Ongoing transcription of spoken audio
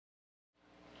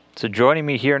So joining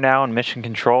me here now in Mission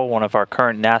Control, one of our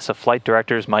current NASA flight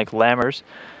directors, Mike Lammers.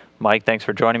 Mike, thanks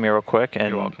for joining me real quick. And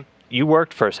you're welcome. You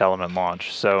worked First Element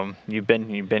launch, so you've been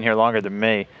here longer than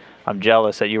me. I'm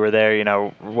jealous that you were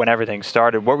there, when everything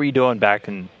started. What were you doing back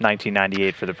in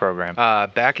 1998 for the program?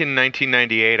 Back in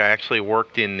 1998, I actually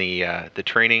worked in the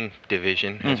training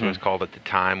division, as it was called at the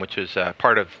time, which was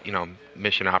part of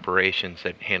mission operations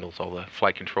that handles all the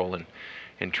flight control and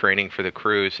training for the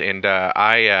crews. And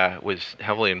I was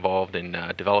heavily involved in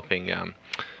developing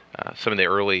some of the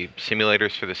early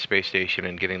simulators for the space station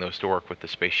and getting those to work with the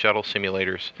space shuttle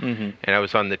simulators. And I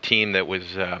was on the team that was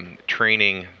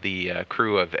training the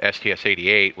crew of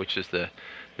STS-88, which is the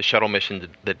shuttle mission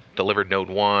that delivered Node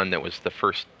 1, that was the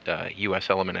first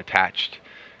U.S. element attached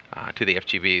to the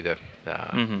FGV.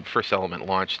 The first element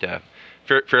launched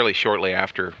fairly shortly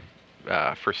after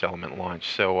first element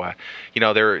launch. So,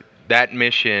 that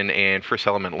mission and first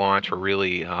element launch were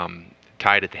really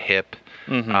tied at the hip.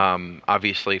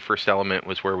 Obviously, first element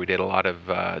was where we did a lot of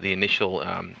the initial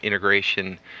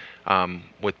integration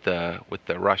with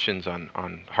the Russians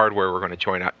on hardware we're going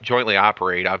to jointly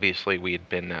operate. Obviously, we had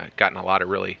been gotten a lot of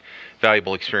really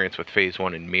valuable experience with Phase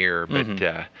 1 and Mir,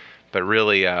 but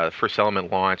really first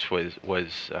element launch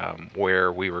was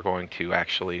where we were going to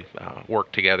actually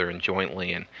work together and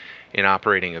jointly in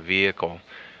operating a vehicle.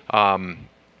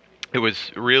 It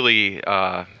was really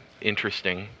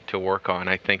interesting to work on.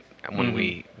 I think when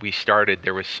we started,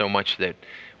 there was so much that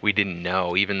we didn't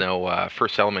know. Even though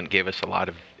First Element gave us a lot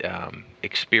of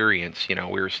experience, we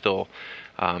were still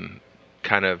kind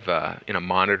of in a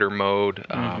monitor mode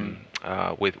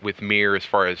with Mir as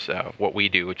far as what we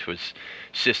do, which was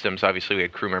systems. Obviously, we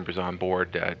had crew members on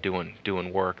board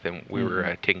doing work. Then we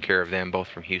were taking care of them both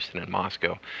from Houston and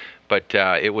Moscow. But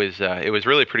it was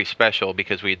really pretty special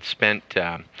because we had spent.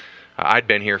 I'd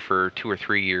been here for 2 or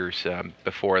 3 years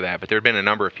before that, but there had been a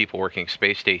number of people working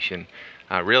space station.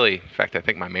 Really, in fact, I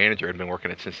think my manager had been working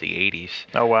it since the 80s.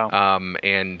 Oh wow!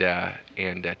 And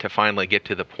to finally get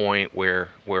to the point where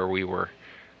we were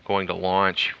going to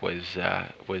launch was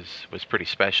pretty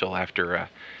special after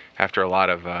a lot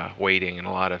of waiting and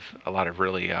a lot of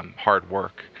really hard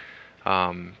work.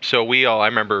 So I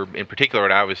remember in particular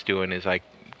what I was doing is I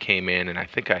came in and I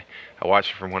think I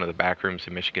watched it from one of the back rooms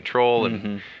in Mission Control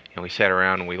and we sat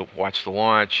around and we watched the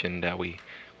launch and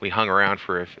we hung around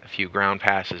for a few ground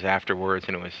passes afterwards,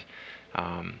 and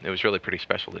it was really pretty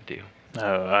special to do.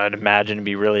 I'd imagine it'd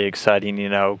be really exciting,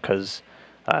 because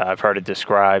I've heard it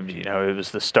described, it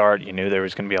was the start. You knew there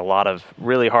was going to be a lot of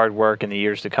really hard work in the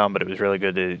years to come, but it was really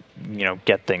good to,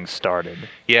 get things started.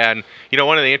 Yeah, and,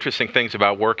 one of the interesting things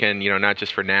about working, not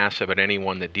just for NASA, but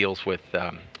anyone that deals with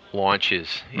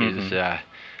launches is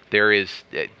there is,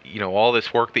 all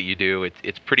this work that you do,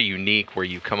 it's pretty unique where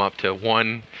you come up to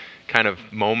one kind of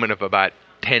moment of about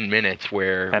 10 minutes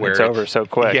where it's over so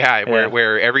quick. Yeah,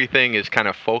 where everything is kind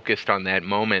of focused on that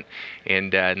moment,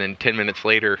 and then 10 minutes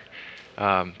later,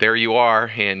 there you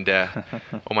are, and oh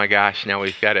my gosh, now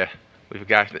we've got to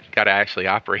actually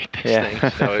operate this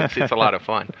thing. So it's a lot of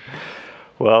fun.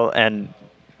 Well, and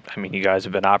I mean, you guys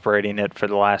have been operating it for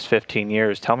the last 15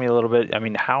 years. Tell me a little bit. I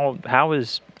mean, how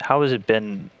has it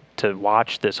been to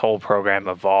watch this whole program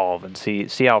evolve and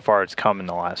see how far it's come in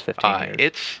the last 15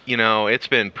 years? It's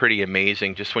been pretty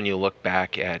amazing just when you look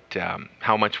back at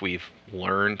how much we've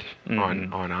learned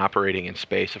on operating in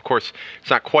space. Of course, it's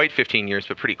not quite 15 years,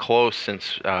 but pretty close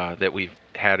since that we've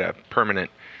had a permanent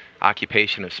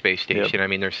occupation of space station. I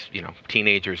mean, there's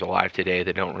teenagers alive today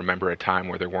that don't remember a time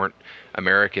where there weren't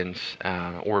Americans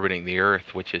orbiting the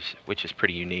Earth, which is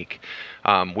pretty unique.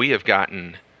 We have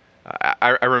gotten.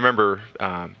 I remember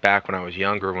back when I was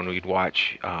younger when we'd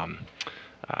watch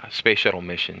space shuttle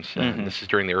missions. This is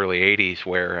during the early '80s,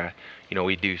 where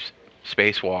we'd do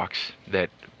spacewalks that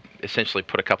essentially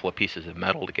put a couple of pieces of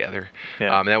metal together.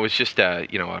 That was just a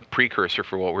precursor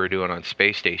for what we were doing on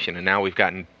space station, and now we've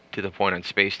gotten to the point on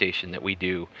space station that we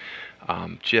do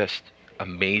just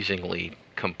amazingly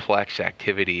complex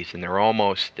activities, and they're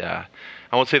almost I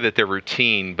won't say that they're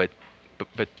routine, but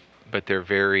they're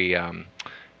very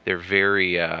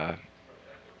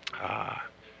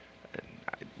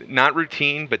not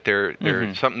routine, but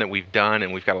they're something that we've done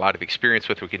and we've got a lot of experience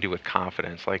with. We can do with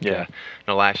confidence. Like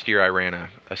last year I ran a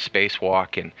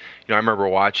spacewalk, and I remember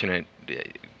watching it.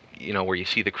 Where you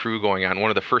see the crew going on.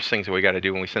 One of the first things that we got to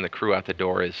do when we send the crew out the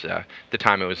door is, at the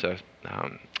time it was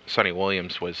Sonny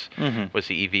Williams was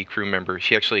the EV crew member.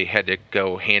 She actually had to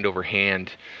go hand over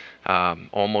hand,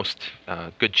 almost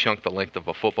a good chunk the length of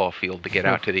a football field to get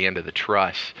out to the end of the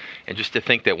truss. And just to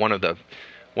think that one of the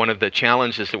one of the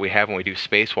challenges that we have when we do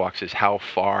spacewalks is how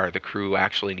far the crew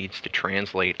actually needs to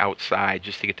translate outside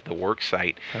just to get to the work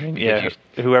site. I mean, yeah,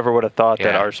 whoever would have thought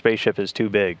that Yeah. our spaceship is too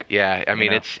big? Yeah, I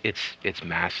mean, know? it's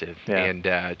massive. Yeah.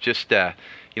 And just the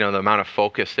amount of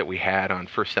focus that we had on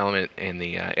First Element and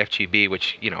the FGB,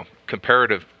 which,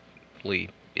 comparatively,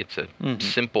 it's a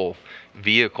simple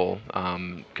vehicle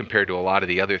compared to a lot of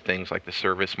the other things like the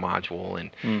service module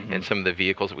and some of the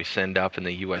vehicles that we send up in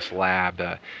the U.S. lab.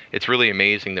 It's really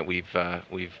amazing that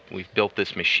we've built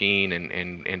this machine,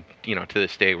 and to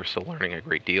this day we're still learning a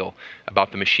great deal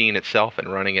about the machine itself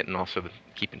and running it, and also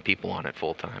keeping people on it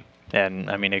full time. And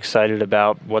I mean, excited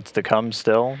about what's to come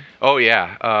still? Oh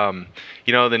yeah,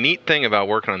 the neat thing about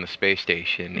working on the space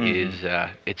station is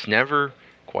it's never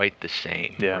quite the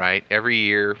same, right? Every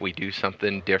year we do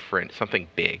something different, something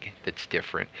big that's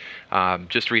different.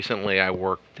 Just recently I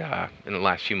worked in the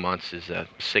last few months is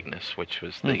Cygnus, which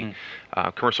was the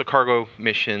commercial cargo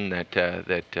mission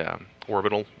that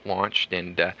Orbital launched,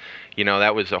 and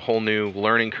that was a whole new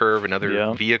learning curve,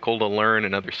 another vehicle to learn,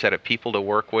 another set of people to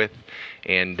work with,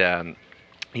 and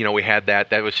we had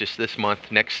that was just this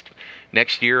month.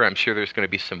 Next year I'm sure there's going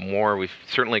to be some more. We've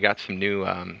certainly got some new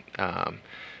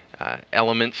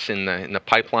elements in the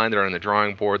pipeline that are on the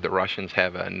drawing board. The Russians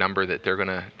have a number that they're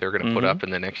gonna put up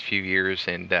in the next few years,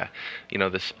 and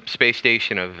the space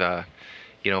station of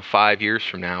 5 years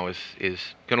from now is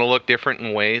going to look different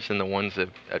in ways than the ones that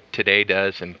today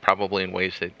does, and probably in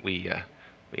ways that we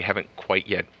haven't quite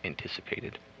yet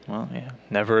anticipated. Well, yeah,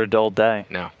 never a dull day.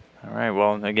 No. All right.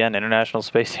 Well, again, International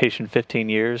Space Station, 15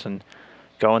 years and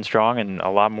going strong, and a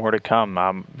lot more to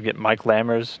come. Get Mike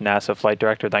Lammers, NASA Flight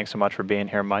Director. Thanks so much for being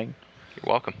here, Mike.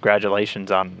 You're welcome.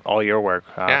 Congratulations on all your work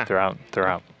throughout.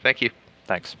 Thank you.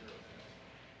 Thanks.